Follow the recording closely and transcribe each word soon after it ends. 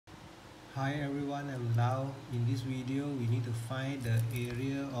Hi everyone, I'm Lau. In this video, we need to find the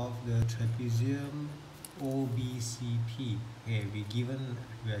area of the trapezium OBCP. Okay, we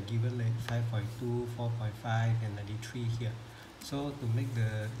are given like 5.2, 4.5, and 93 here. So to make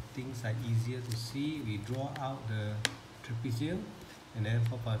the things like easier to see, we draw out the trapezium, and then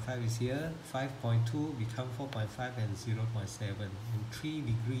 4.5 is here, 5.2 become 4.5 and 0.7, and 3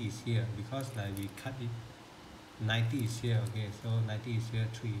 degrees is here because like we cut it. 90 is here. Okay, so 90 is here,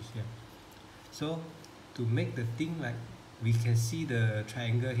 3 is here. So to make the thing like we can see the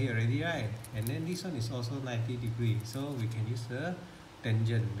triangle here already, right? And then this one is also 90 degree, so we can use the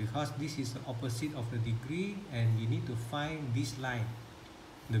tangent because this is the opposite of the degree, and we need to find this line,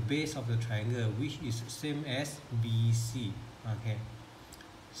 the base of the triangle, which is same as BC. Okay,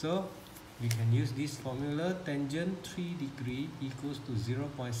 so we can use this formula. Tangent 3 degree equals to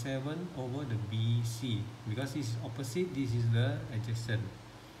 0.7 over the BC, because this is opposite, this is the adjacent.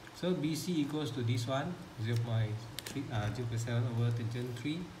 So BC equals to this one, 0.7 over tangent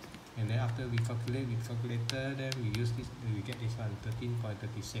 3, and then after we calculate with calculator, then we use this, we get this one,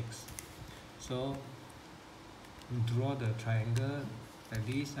 13.36. So draw the triangle like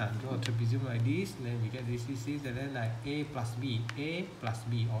this, draw a trapezium like this, and then we get this, and then like A plus B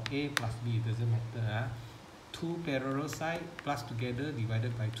or A plus B, doesn't matter. Two parallel sides plus together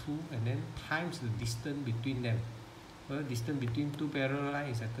divided by 2, and then times the distance between them. Well, distance between two parallel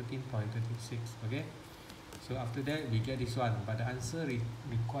lines is at 13.36. Okay, so after that we get this one, but the answer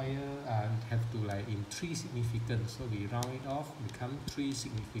require have to like in 3 significant, so we round it off, become 3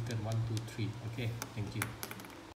 significant, 1 2 3. Okay, thank you.